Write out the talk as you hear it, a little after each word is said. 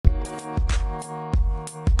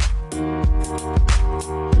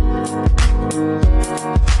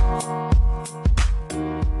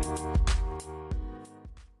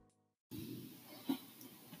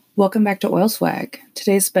Welcome back to Oil Swag.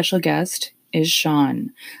 Today's special guest is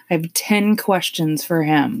Sean. I have 10 questions for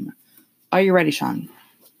him. Are you ready, Sean?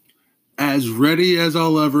 As ready as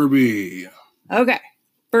I'll ever be. Okay.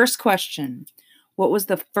 First question. What was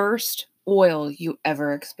the first oil you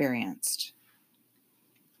ever experienced?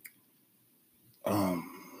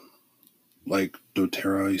 Like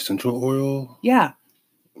doTERRA essential oil? Yeah.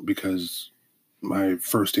 Because my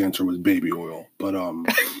first answer was baby oil, but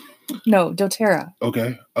No, doTERRA.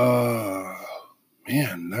 okay.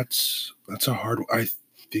 Man, that's a hard one. I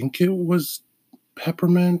think it was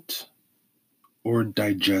peppermint or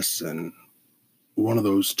digestion. One of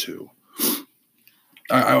those two.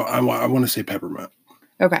 I want to say peppermint.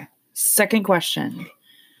 Okay. Second question.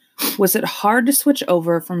 Was it hard to switch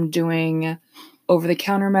over from doing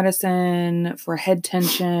over-the-counter medicine for head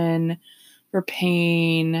tension, for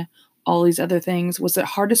pain, all these other things? Was it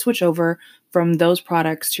hard to switch over from those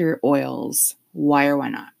products to your oils? Why or why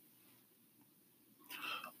not?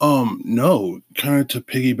 No, kind of to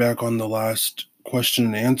piggyback on the last question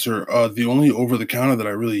and answer, the only over-the-counter that I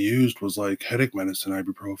really used was like headache medicine,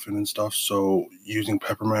 ibuprofen and stuff. So using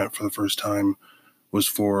peppermint for the first time was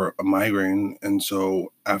for a migraine. And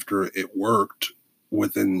so after it worked,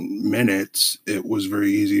 within minutes, it was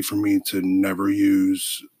very easy for me to never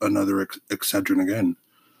use another Excedrin again.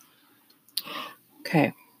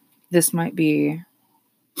 Okay. This might be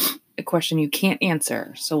a question you can't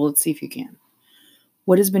answer, so let's see if you can.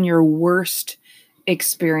 What has been your worst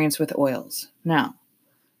experience with oils? Now,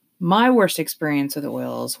 my worst experience with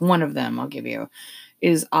oils, one of them I'll give you,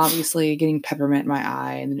 is obviously getting peppermint in my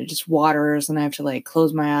eye, and then it just waters, and I have to like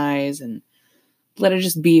close my eyes and let it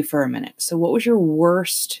just be for a minute. So what was your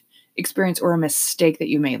worst experience or a mistake that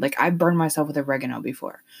you made? Like I burned myself with oregano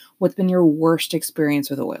before. What's been your worst experience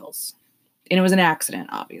with oils? And it was an accident,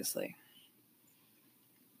 obviously.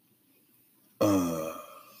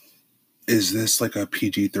 Is this like a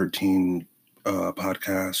PG-13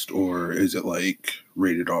 podcast, or is it like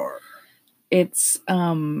rated R? It's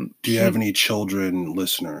Do you have any children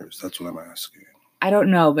listeners? That's what I'm asking. I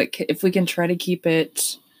don't know, but if we can try to keep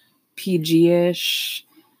it PG-ish,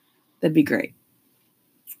 that'd be great.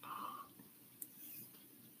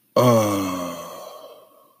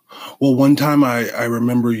 Well, one time I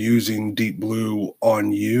remember using Deep Blue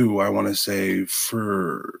on you. I want to say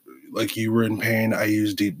for like you were in pain, I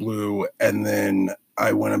used Deep Blue, and then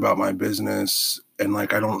I went about my business, and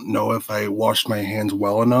like I don't know if I washed my hands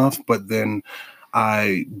well enough, but then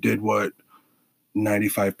I did what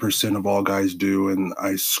 95% of all guys do, and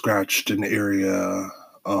I scratched an area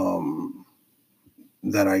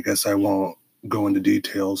that I guess I won't go into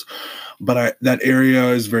details, but that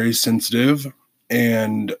area is very sensitive,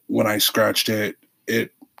 and when I scratched it,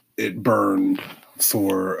 it burned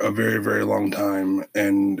for a very, very long time,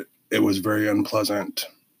 and it was very unpleasant.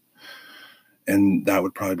 And that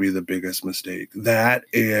would probably be the biggest mistake. That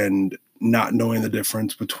and not knowing the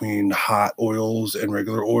difference between hot oils and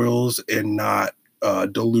regular oils, and not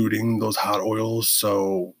diluting those hot oils.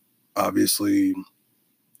 So obviously,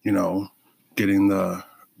 getting the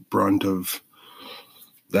brunt of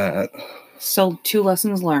that. So 2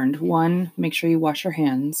 lessons learned. 1, make sure you wash your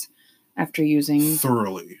hands after using...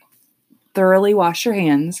 Thoroughly wash your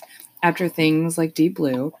hands after things like Deep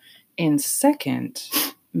Blue. And second,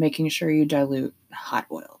 making sure you dilute hot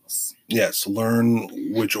oils. Yes, learn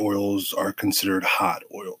which oils are considered hot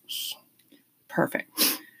oils.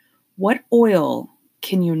 Perfect. What oil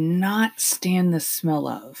can you not stand the smell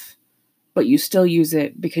of, but you still use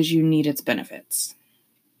it because you need its benefits?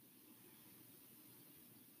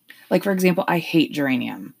 Like, for example, I hate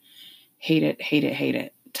geranium. Hate it, hate it, hate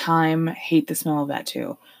it. Thyme, hate the smell of that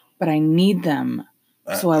too. But I need them,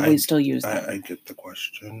 so I will still use them. I get the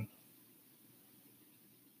question.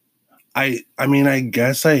 I mean, I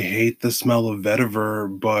guess I hate the smell of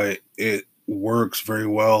vetiver, but it works very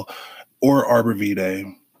well. Or Arbor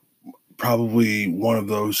Vitae. Probably one of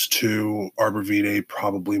those two. Arbor Vitae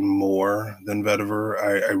probably more than vetiver.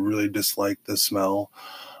 I really dislike the smell,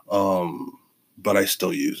 but I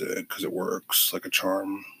still use it because it works like a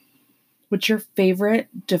charm. What's your favorite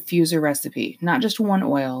diffuser recipe? Not just one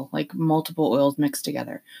oil, like multiple oils mixed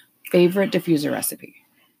together. Favorite diffuser recipe?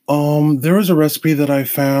 There was a recipe that I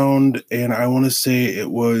found, and I want to say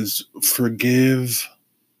it was Forgive,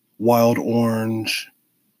 Wild Orange,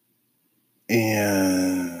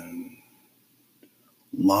 and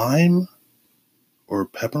lime or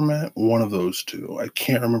peppermint, one of those two. I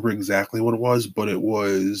can't remember exactly what it was, but it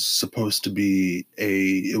was supposed to be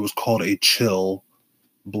it was called a chill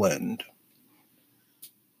blend.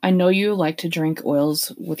 I know you like to drink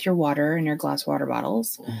oils with your water in your glass water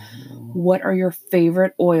bottles. Mm-hmm. What are your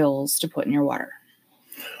favorite oils to put in your water?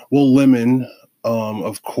 Well, lemon,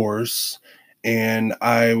 of course, and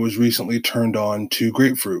I was recently turned on to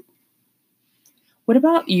grapefruit. What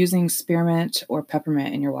about using spearmint or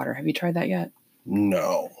peppermint in your water? Have you tried that yet?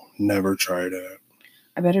 No, never tried it.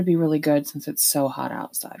 I bet it'd be really good since it's so hot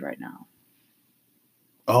outside right now.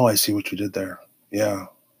 Oh, I see what you did there. Yeah,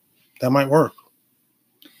 that might work.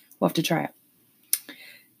 We'll have to try it.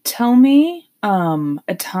 Tell me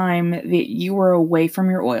a time that you were away from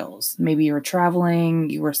your oils. Maybe you were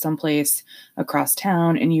traveling, you were someplace across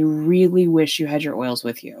town, and you really wish you had your oils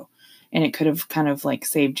with you, and it could have kind of like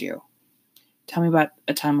saved you. Tell me about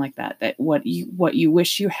a time like that. That what you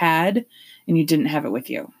wish you had, and you didn't have it with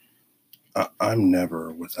you. I'm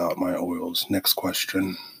never without my oils. Next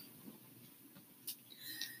question.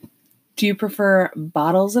 Do you prefer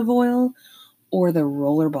bottles of oil or the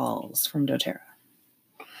roller balls from doTERRA?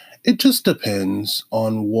 It just depends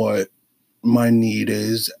on what my need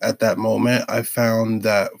is at that moment. I found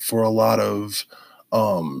that for a lot of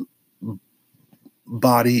um,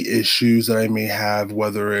 body issues that I may have,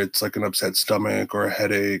 whether it's like an upset stomach or a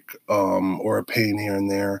headache or a pain here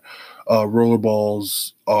and there,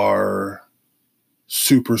 rollerballs are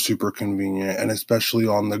super, super convenient, and especially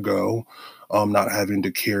on the go, not having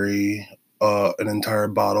to carry an entire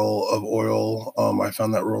bottle of oil. I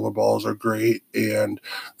found that rollerballs are great, and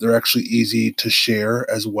they're actually easy to share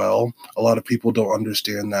as well. A lot of people don't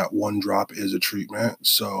understand that one drop is a treatment.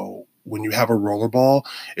 So when you have a rollerball,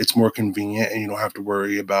 it's more convenient, and you don't have to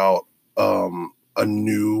worry about a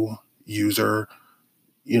new user,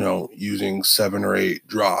 using 7 or 8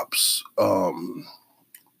 drops.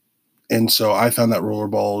 And so I found that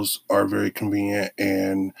rollerballs are very convenient,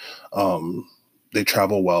 and they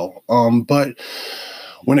travel well. But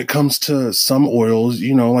when it comes to some oils,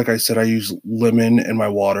 like I said, I use lemon in my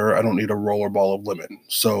water. I don't need a rollerball of lemon.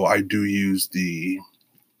 So I do use the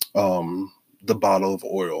bottle of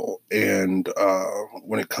oil. And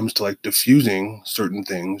when it comes to like diffusing certain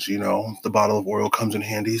things, the bottle of oil comes in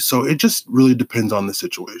handy. So it just really depends on the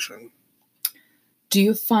situation. Do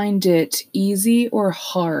you find it easy or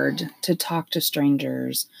hard to talk to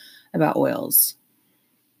strangers about oils?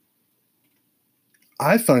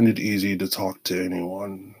 I find it easy to talk to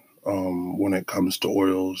anyone when it comes to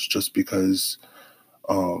oils, just because,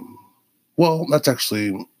 well, that's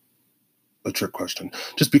actually a trick question.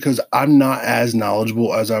 Just because I'm not as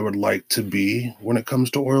knowledgeable as I would like to be when it comes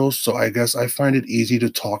to oils. So I guess I find it easy to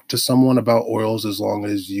talk to someone about oils as long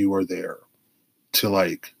as you are there to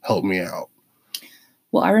like help me out.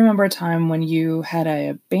 Well, I remember a time when you had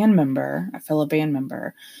a fellow band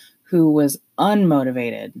member, who was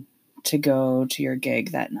unmotivated to go to your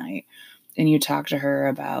gig that night. And you talked to her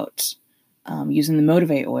about using the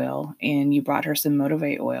Motivate oil, and you brought her some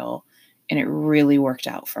Motivate oil, and it really worked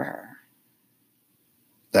out for her.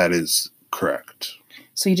 That is correct.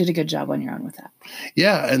 So you did a good job on your own with that.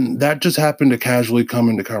 Yeah, and that just happened to casually come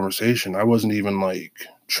into conversation. I wasn't even like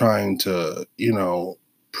trying to,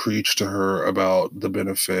 preach to her about the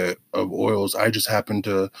benefit of oils. I just happened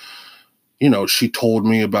to, she told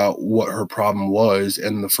me about what her problem was,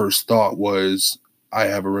 and the first thought was, I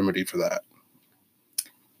have a remedy for that.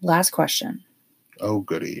 Last question. Oh,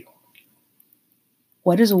 goody.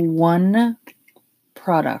 What is one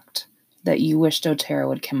product that you wish doTERRA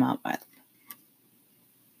would come out with?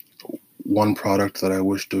 One product that I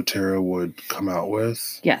wish doTERRA would come out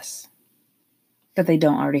with? Yes. That they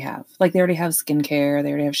don't already have. Like they already have skincare, they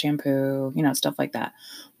already have shampoo, stuff like that.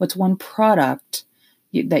 What's one product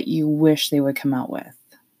that you wish they would come out with?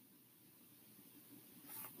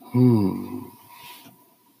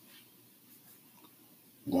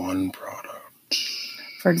 One product.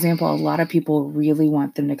 For example, a lot of people really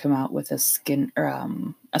want them to come out with a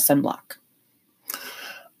sunblock.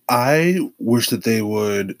 I wish that they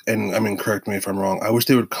would, and I mean, correct me if I'm wrong, I wish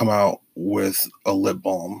they would come out with a lip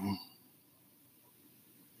balm.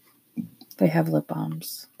 They have lip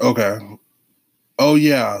balms. Okay. Oh,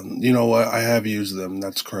 yeah. You know what? I have used them.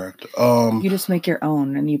 That's correct. You just make your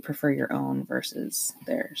own, and you prefer your own versus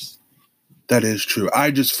theirs. That is true. I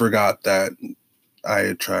just forgot that I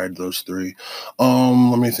had tried those 3.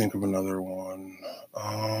 Let me think of another one.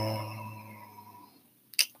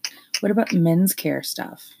 What about men's care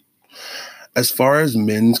stuff? As far as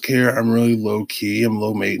men's care, I'm really low key. I'm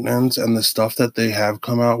low maintenance, and the stuff that they have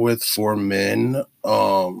come out with for men,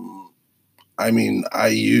 I mean, I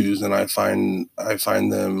use and I find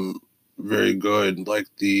them very good. Like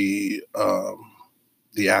the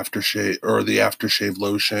aftershave or the aftershave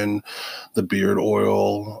lotion, the beard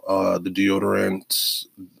oil, the deodorant.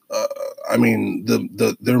 I mean,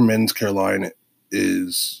 their men's care line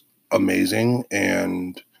is amazing,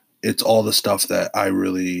 and it's all the stuff that I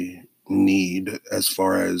really need as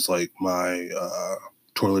far as like my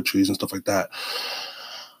toiletries and stuff like that.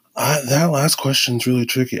 That last question is really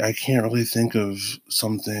tricky. I can't really think of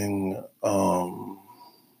something.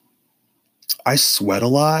 I sweat a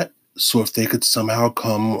lot, so if they could somehow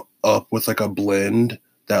come up with like a blend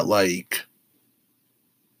that like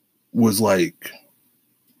was like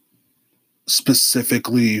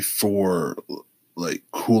specifically for like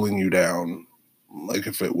cooling you down, like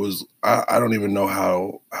if it was, I don't even know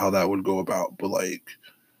how that would go about, but like,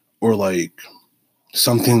 or like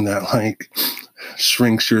something that like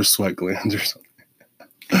shrinks your sweat glands or something.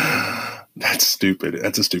 That's stupid.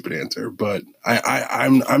 That's a stupid answer, but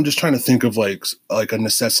I'm just trying to think of like a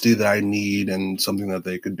necessity that I need and something that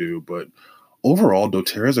they could do. But overall,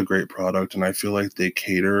 doTERRA is a great product, and I feel like they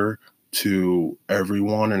cater to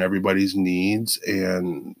everyone and everybody's needs.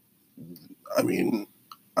 And I mean,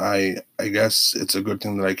 I guess it's a good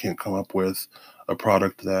thing that I can't come up with a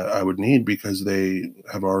product that I would need, because they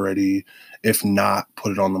have already, if not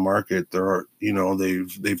put it on the market, there are,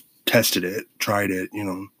 they've tested it, tried it,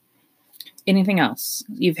 Anything else?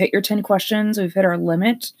 You've hit your 10 questions. We've hit our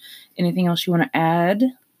limit. Anything else you want to add?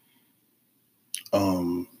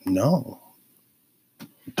 No.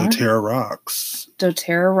 doTERRA rocks.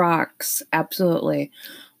 doTERRA rocks. Absolutely.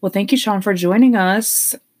 Well, thank you, Sean, for joining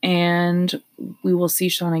us. And we will see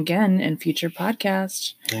Sean again in future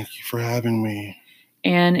podcasts. Thank you for having me.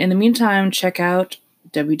 And in the meantime, check out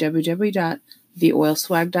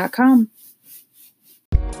www.theoilswag.com.